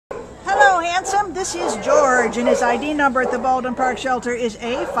handsome? This is George, and his ID number at the Baldwin Park shelter is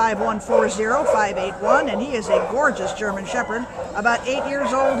A5140581, and he is a gorgeous German Shepherd. About 8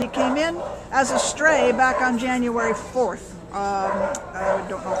 years old. He came in as a stray back on January 4th. I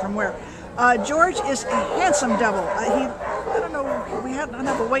don't know from where. George is a handsome devil. I don't know, we don't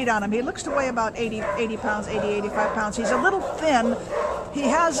have a weight on him. He looks to weigh about 80 pounds, 85 pounds. He's a little thin. He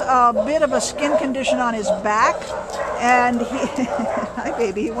has a bit of a skin condition on his back, and he, hi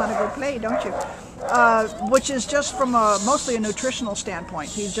baby, you want to go play, don't you? Which is just from mostly a nutritional standpoint.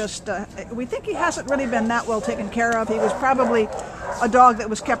 He just, we think he hasn't really been that well taken care of. He was probably a dog that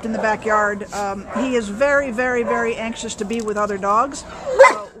was kept in the backyard. He is very, very, very anxious to be with other dogs,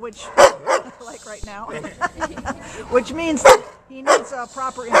 which, like right now, which means that he needs a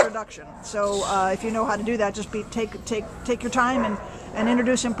proper introduction. So if you know how to do that, just take your time and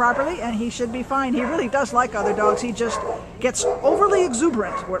introduce him properly, and he should be fine. He really does like other dogs. He just gets overly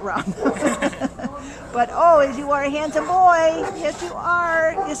exuberant around them. But oh, you are a handsome boy. Yes, you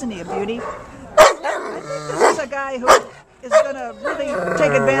are. Isn't he a beauty? I think this is a guy who is going to really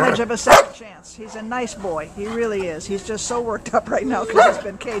take advantage of a second chance. He's a nice boy. He really is. He's just so worked up right now because he's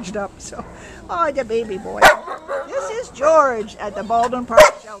been caged up. So, oh, the baby boy. This is George at the Baldwin Park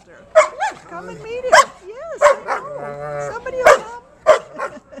shelter. Come and meet him. Yes, I know. Somebody will